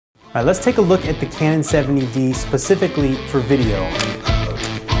All right, let's take a look at the Canon 70D specifically for video.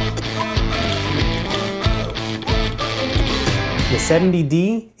 The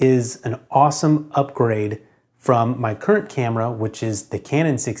 70D is an awesome upgrade from my current camera, which is the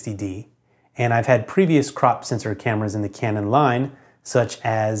Canon 60D, and I've had previous crop sensor cameras in the Canon line, such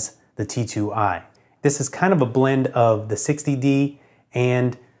as the T2i. This is kind of a blend of the 60D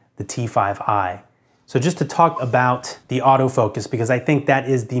and the T5i. So just to talk about the autofocus, because I think that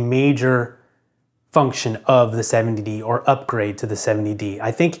is the major function of the 70D or upgrade to the 70D.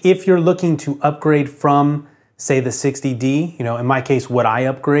 I think if you're looking to upgrade from, say, the 60D, in my case, would I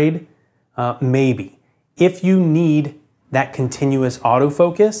upgrade? Maybe. If you need that continuous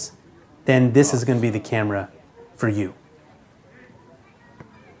autofocus, then this is going to be the camera for you.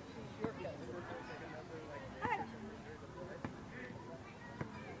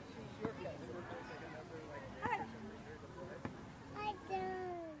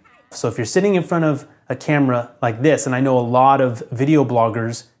 So if you're sitting in front of a camera like this, and I know a lot of video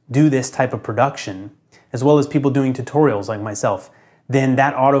bloggers do this type of production, as well as people doing tutorials like myself, then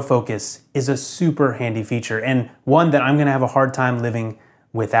that autofocus is a super handy feature and one that I'm gonna have a hard time living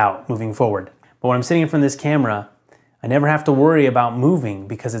without moving forward. But when I'm sitting in front of this camera, I never have to worry about moving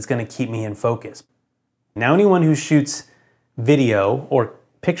because it's gonna keep me in focus. Now, anyone who shoots video or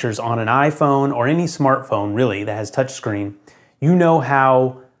pictures on an iPhone or any smartphone really that has touchscreen, you know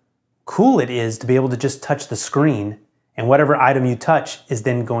how cool it is to be able to just touch the screen and whatever item you touch is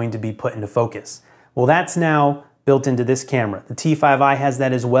then going to be put into focus. Well, that's now built into this camera. The T5i has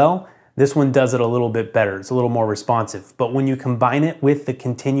that as well. This one does it a little bit better. It's a little more responsive. But when you combine it with the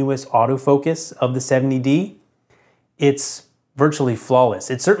continuous autofocus of the 70D, it's virtually flawless.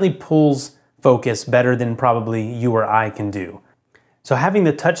 It certainly pulls focus better than probably you or I can do. So having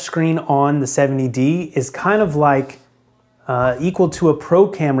the touchscreen on the 70D is kind of like equal to a pro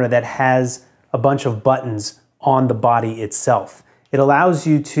camera that has a bunch of buttons on the body itself. It allows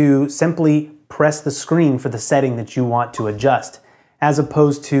you to simply press the screen for the setting that you want to adjust, as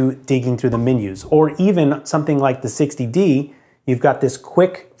opposed to digging through the menus. Or even something like the 60D, you've got this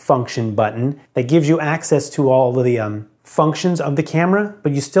quick function button that gives you access to all of the functions of the camera,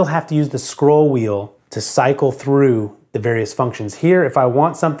 but you still have to use the scroll wheel to cycle through the various functions. Here, if I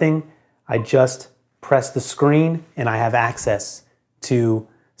want something, I just press the screen and I have access to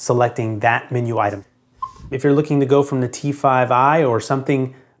selecting that menu item. If you're looking to go from the T5i or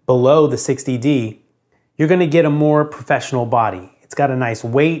something below the 60D, you're gonna get a more professional body. It's got a nice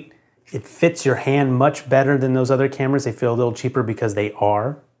weight. It fits your hand much better than those other cameras. They feel a little cheaper because they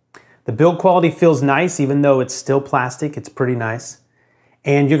are. The build quality feels nice, even though it's still plastic. It's pretty nice.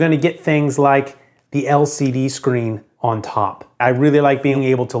 And you're gonna get things like the LCD screen on top. I really like being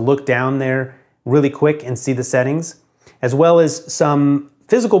able to look down there really quick and see the settings, as well as some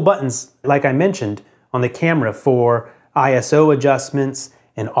physical buttons, like I mentioned, on the camera for ISO adjustments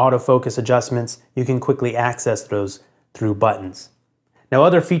and autofocus adjustments. You can quickly access those through buttons. Now,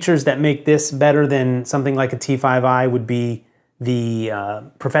 other features that make this better than something like a T5i would be the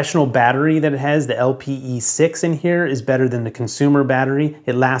professional battery that it has. The LPE6 in here is better than the consumer battery.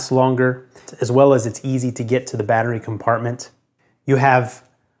 It lasts longer, as well as it's easy to get to the battery compartment. You have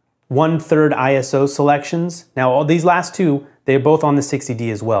 1/3 ISO selections. Now, all these last two, they're both on the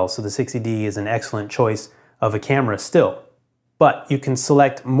 60D as well, so the 60D is an excellent choice of a camera still. But you can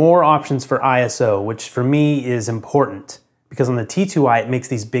select more options for ISO, which for me is important, because on the T2i, it makes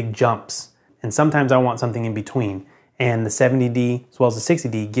these big jumps, and sometimes I want something in between, and the 70D, as well as the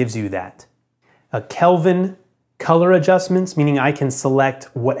 60D, gives you that. A Kelvin color adjustments, meaning I can select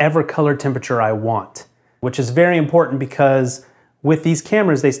whatever color temperature I want, which is very important because with these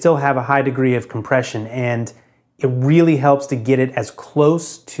cameras, they still have a high degree of compression, and it really helps to get it as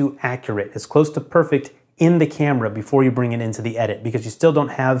close to accurate, as close to perfect in the camera before you bring it into the edit, because you still don't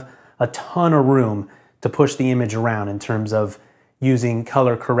have a ton of room to push the image around in terms of using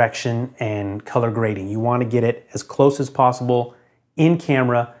color correction and color grading. You want to get it as close as possible in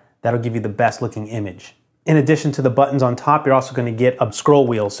camera. That'll give you the best looking image. In addition to the buttons on top, you're also going to get a scroll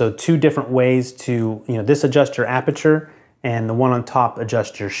wheel. So two different ways to, this adjusts your aperture, and the one on top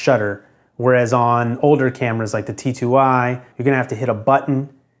adjusts your shutter. Whereas on older cameras like the T2i, you're gonna have to hit a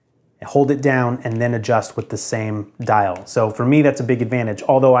button, hold it down, and then adjust with the same dial. So for me, that's a big advantage.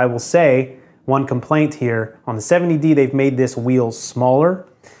 Although I will say, one complaint here, on the 70D, they've made this wheel smaller.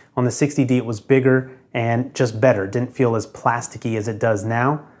 On the 60D, it was bigger and just better. It didn't feel as plasticky as it does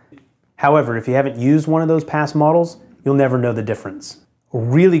now. However, if you haven't used one of those past models, you'll never know the difference. A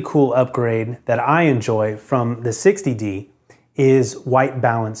really cool upgrade that I enjoy from the 60D is white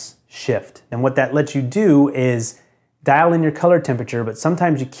balance shift. And what that lets you do is dial in your color temperature, but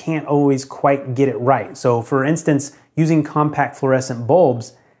sometimes you can't always quite get it right. So for instance, using compact fluorescent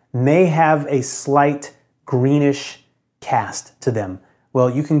bulbs may have a slight greenish cast to them. Well,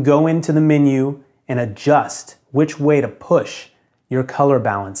 you can go into the menu and adjust which way to push your color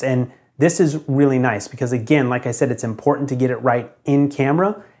balance. And this is really nice because, again, like I said, it's important to get it right in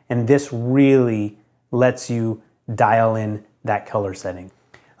camera, and this really lets you dial in that color setting.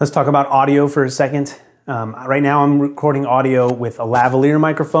 Let's talk about audio for a second. Right now I'm recording audio with a lavalier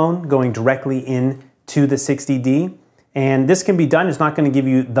microphone going directly into the 60D. And this can be done. It's not going to give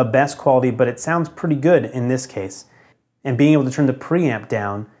you the best quality, but it sounds pretty good in this case. And being able to turn the preamp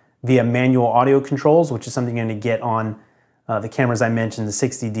down via manual audio controls, which is something you're going to get on the cameras I mentioned, the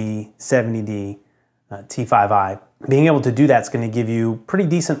 60D, 70D, T5i. Being able to do that's going to give you pretty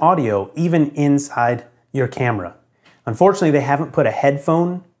decent audio even inside your camera. Unfortunately, they haven't put a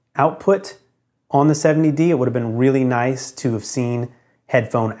headphone output on the 70D. It would have been really nice to have seen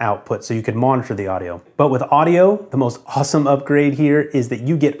headphone output so you could monitor the audio. But with audio, the most awesome upgrade here is that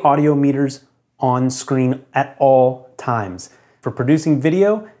you get audio meters on screen at all times. For producing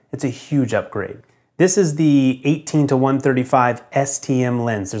video, it's a huge upgrade. This is the 18-135 STM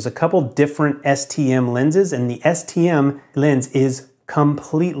lens. There's a couple different STM lenses, and the STM lens is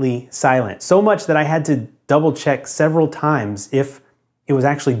completely silent. So much that I had to double check several times if it was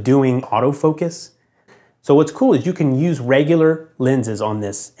actually doing autofocus. So what's cool is you can use regular lenses on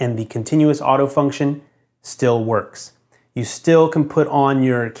this and the continuous auto function still works. You still can put on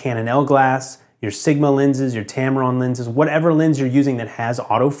your Canon L glass, your Sigma lenses, your Tamron lenses, whatever lens you're using that has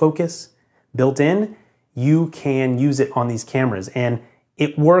autofocus built in, you can use it on these cameras. And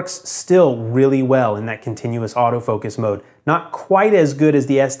it works still really well in that continuous autofocus mode. Not quite as good as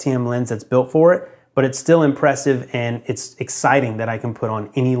the STM lens that's built for it, but it's still impressive, and it's exciting that I can put on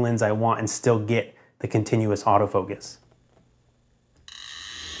any lens I want and still get the continuous autofocus.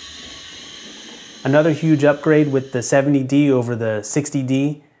 Another huge upgrade with the 70D over the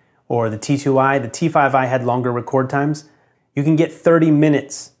 60D or the T2i, the T5i had longer record times. You can get 30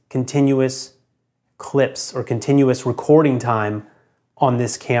 minutes continuous clips or continuous recording time on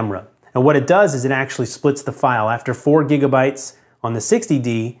this camera. And what it does is it actually splits the file. After 4 gigabytes on the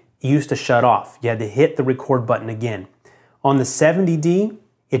 60D, it used to shut off. You had to hit the record button again. On the 70D,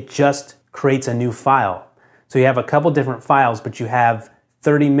 it just creates a new file. So you have a couple different files, but you have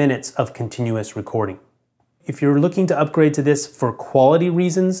 30 minutes of continuous recording. If you're looking to upgrade to this for quality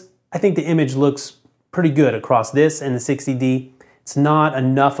reasons, I think the image looks pretty good across this and the 60D. It's not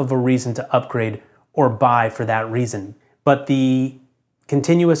enough of a reason to upgrade or buy for that reason. But the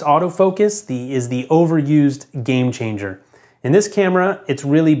continuous autofocus is the overused game changer. In this camera, it's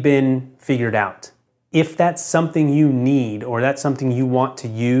really been figured out. If that's something you need or that's something you want to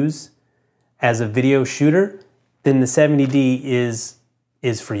use as a video shooter, then the 70D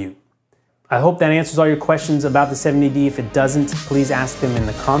is for you. I hope that answers all your questions about the 70D. If it doesn't, please ask them in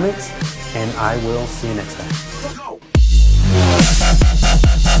the comments, and I will see you next time.